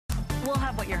we'll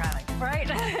have what you're having, right?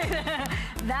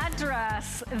 That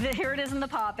dress, here it is in the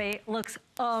poppy, looks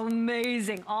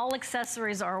amazing. All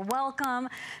accessories are welcome.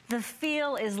 The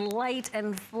feel is light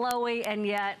and flowy, and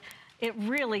yet it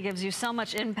really gives you so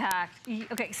much impact.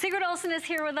 Okay, Sigrid Olsen is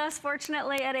here with us,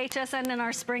 fortunately, at HSN in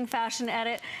our spring fashion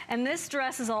edit, and this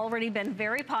dress has already been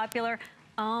very popular.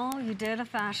 Oh, you did a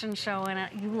fashion show in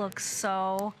it. You look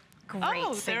so great,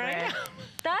 Sigrid. There I am.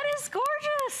 That is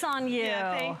gorgeous on you.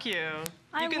 Yeah, thank you.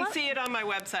 You can see it on my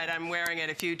website. I'm wearing it.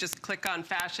 If you just click on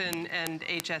fashion and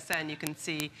HSN, you can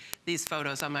see these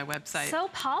photos on my website. So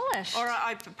polished. Or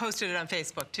I posted it on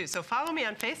Facebook too. So follow me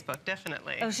on Facebook,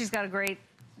 definitely. Oh, she's got a great,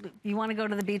 you want to go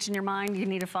to the beach in your mind, you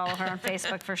need to follow her on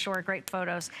Facebook for sure. Great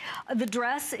photos. The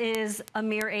dress is a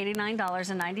mere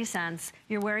 $89.90.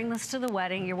 You're wearing this to the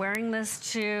wedding. You're wearing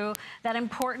this to that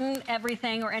important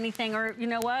everything or anything, or you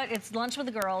know what? It's lunch with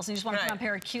the girls and you just want to put on a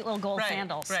pair of cute little gold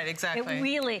sandals. Right, exactly. It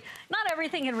really, not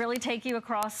everything can really take you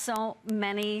across so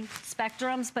many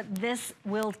spectrums, but this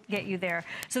will get you there.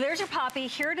 So there's your poppy.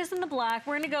 Here it is in the black.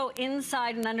 We're going to go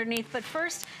inside and underneath, but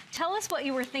first, tell us what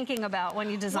you were thinking about when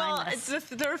you designed this.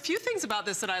 There are a few things about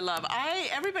this that I love.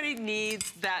 Everybody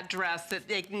needs that dress that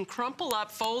they can crumple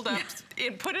up, fold up,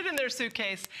 and put it in their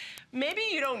suitcase. Maybe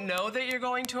you don't know that you're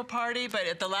going to a party, but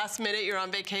at the last minute you're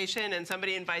on vacation and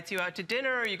somebody invites you out to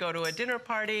dinner, or you go to a dinner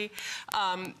party.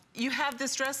 You have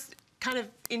this dress kind of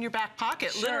in your back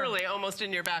pocket, literally almost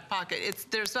in your back pocket.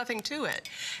 There's nothing to it.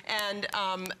 And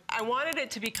I wanted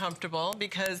it to be comfortable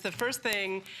because the first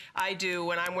thing I do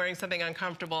when I'm wearing something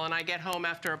uncomfortable and I get home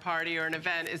after a party or an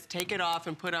event is take it off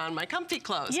and put on my comfy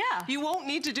clothes. Yeah. You won't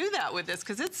need to do that with this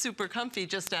because it's super comfy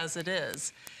just as it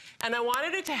is. And I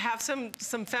wanted it to have some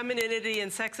femininity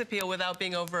and sex appeal without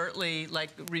being overtly like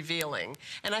revealing.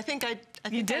 And I think I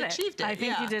achieved it. I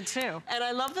think you did too. And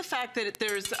I love the fact that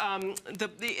there's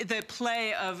the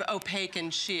play of opaque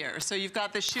and sheer. So you've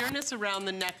got the sheerness around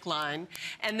the neckline,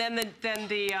 and then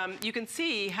you can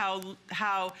see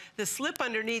how the slip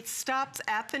underneath stops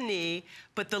at the knee,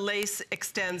 but the lace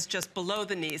extends just below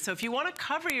the knee. So if you want to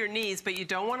cover your knees, but you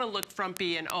don't want to look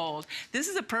frumpy and old, this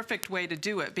is a perfect way to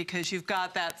do it because you've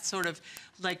got that sort of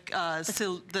like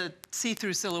the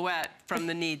see-through silhouette from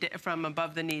the knee, from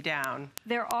above the knee down.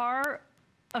 There are,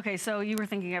 okay, so you were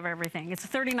thinking of everything. It's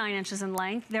 39 inches in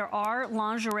length. There are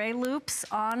lingerie loops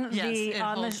in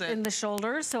the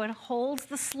shoulders, so it holds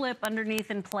the slip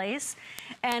underneath in place.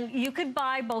 And you could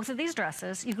buy both of these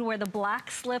dresses. You could wear the black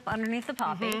slip underneath the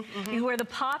poppy. You could wear the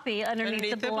poppy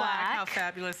underneath the black. How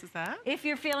fabulous is that? If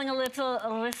you're feeling a little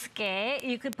risque,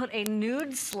 you could put a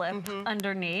nude slip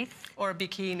underneath. Or a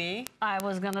bikini. I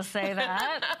was gonna say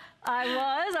that. I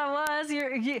was.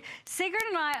 Sigrid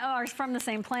and I are from the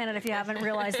same planet, if you haven't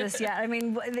realized this yet. I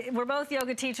mean, we're both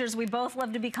yoga teachers. We both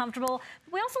love to be comfortable.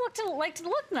 We also like to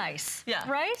look nice,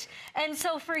 right? And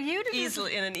so for you to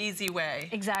easily, in an easy way.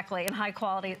 Exactly, in high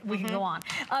quality, we can go on.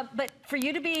 But for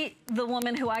you to be the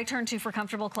woman who I turn to for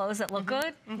comfortable clothes that look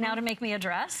good, now to make me a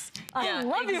dress, I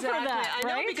love you for that, I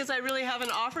know, because I really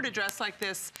haven't offered a dress like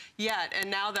this yet,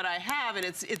 and now that I have, and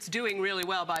it's doing really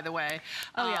well, by the way,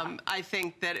 I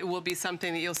think that it will be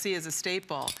something that you'll see as a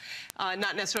staple.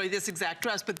 Not necessarily this exact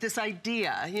dress, but this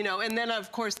idea, you know, and then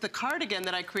of course the cardigan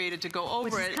that I created to go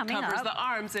over it covers the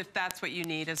arms if that's what you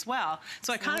need as well.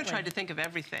 So I kind of tried to think of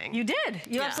everything. You did.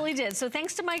 You absolutely did. So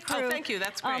thanks to my crew. Oh, thank you.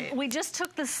 That's great. We just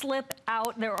took the slip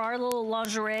out. There are little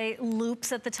lingerie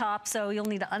loops at the top, so you'll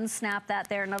need to unsnap that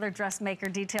there. Another dressmaker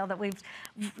detail that we've,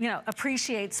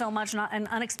 appreciate so much, and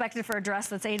unexpected for a dress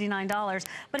that's $89.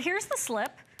 But here's the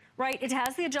slip. Right, it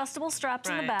has the adjustable straps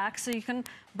in the back, so you can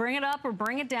bring it up or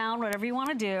bring it down, whatever you want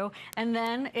to do. And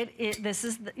then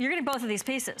you're getting both of these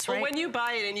pieces, right? Well, when you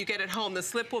buy it and you get it home, the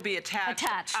slip will be attached.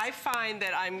 I find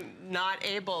that I'm not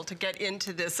able to get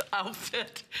into this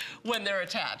outfit when they're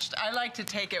attached. I like to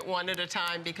take it one at a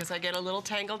time because I get a little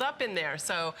tangled up in there.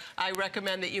 So I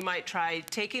recommend that you might try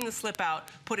taking the slip out,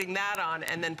 putting that on,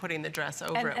 and then putting the dress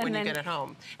over it when you get it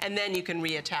home. And then you can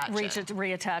reattach it.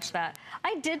 Reattach that.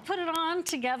 I did put it on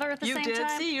together at the same time. You did?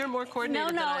 See, you're more coordinated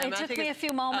than I am. No, it took me a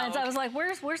few moments. I was like,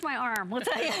 where's my arm?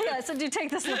 So do take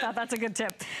the slip out. That's a good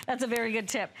tip. That's a very good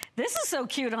tip. This is so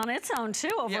cute on its own too,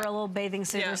 over a little bathing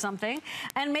suit or something.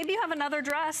 And maybe you have another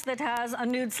dress that has a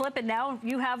nude slip, and now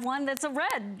you have one that's a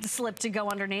red slip to go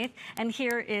underneath. And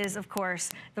here is, of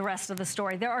course, the rest of the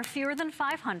story. There are fewer than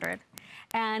 500.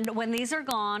 And when these are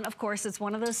gone, of course, it's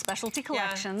one of those specialty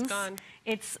collections. It's gone.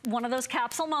 It's one of those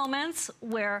capsule moments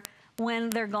where when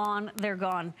they're gone,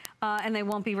 and they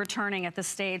won't be returning at this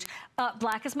stage.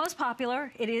 Black is most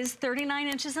popular. It is 39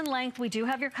 inches in length. We do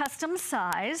have your custom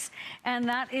size, and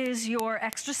that is your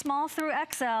extra small through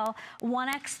XL,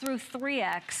 1X through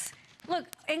 3X. Look,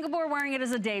 Ingeborg wearing it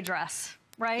as a day dress,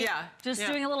 right? Yeah. Just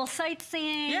doing a little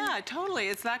sightseeing. Yeah, totally.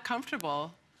 It's that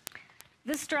comfortable.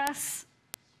 This dress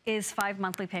is 5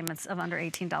 monthly payments of under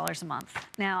 $18 a month.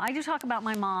 Now, I do talk about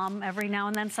my mom every now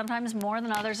and then, sometimes more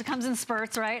than others. It comes in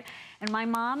spurts, right? And my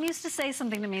mom used to say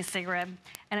something to me, Sigrid,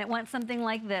 and it went something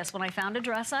like this. When I found a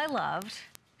dress I loved,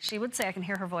 she would say, I can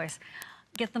hear her voice,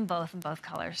 get them both in both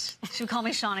colors. She would call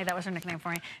me Shawnee, that was her nickname for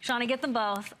me. Shawnee, get them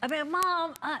both. I mean,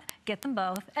 Mom, get them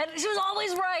both. And she was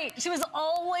always right. She was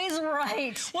always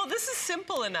right. Well, this is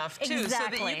simple enough, too, so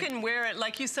that you can wear it,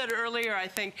 like you said earlier, I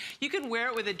think, you can wear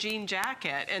it with a jean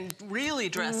jacket and really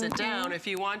dress it down if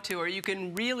you want to, or you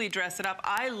can really dress it up.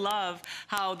 I love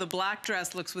how the black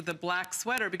dress looks with the black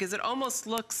sweater because it almost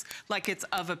looks like it's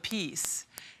of a piece.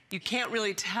 You can't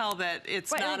really tell that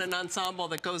it's not an ensemble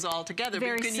that goes all together, but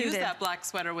you can use that black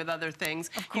sweater with other things.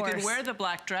 Of course. You can wear the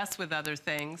black dress with other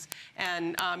things,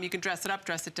 and you can dress it up,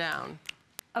 dress it down.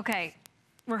 Okay,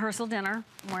 rehearsal dinner,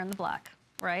 I'm wearing the black,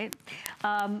 right?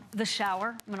 The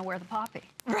shower, I'm gonna wear the poppy.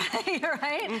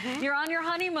 Right? You're on your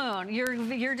honeymoon.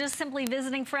 You're just simply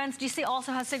visiting friends. Do you see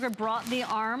also how Sigrid brought the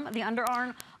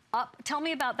underarm up? Tell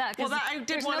me about that. Well, I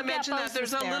did want to mention that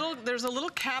there's a little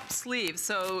cap sleeve,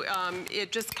 so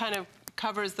it just kind of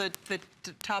covers the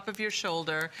top of your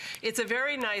shoulder. It's a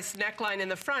very nice neckline in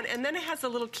the front, and then it has a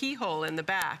little keyhole in the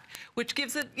back, which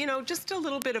gives it, you know, just a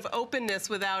little bit of openness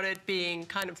without it being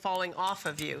kind of falling off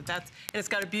of you. And it's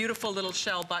got a beautiful little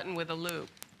shell button with a loop.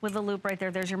 With a loop right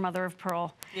there. There's your mother of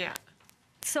pearl. Yeah.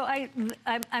 So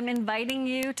I'm inviting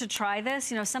you to try this.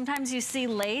 You know, sometimes you see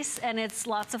lace and it's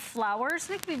lots of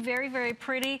flowers. It can be very, very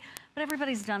pretty, but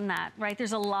everybody's done that, right?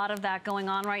 There's a lot of that going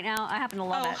on right now. I happen to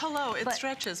love it. Oh, hello, it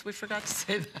stretches. We forgot to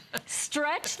say that.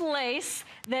 Stretched lace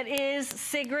that is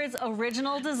Sigrid's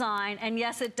original design, and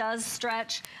yes, it does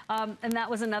stretch. And that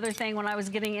was another thing when I was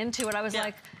getting into it. I was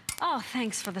like, oh,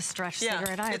 thanks for the stretch,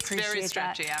 Sigrid. I appreciate that. It's very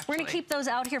stretchy, actually. We're going to keep those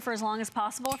out here for as long as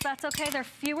possible, if that's okay. They're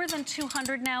fewer than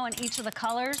 200 now in each of the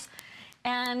colors.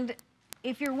 And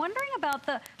if you're wondering about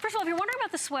first of all, if you're wondering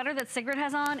about the sweater that Sigrid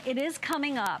has on, it is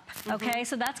coming up, okay?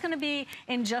 So that's going to be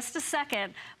in just a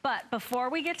second. But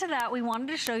before we get to that, we wanted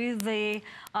to show you the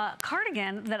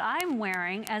cardigan that I'm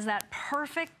wearing as that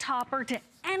perfect topper to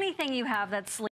anything you have that's sleek.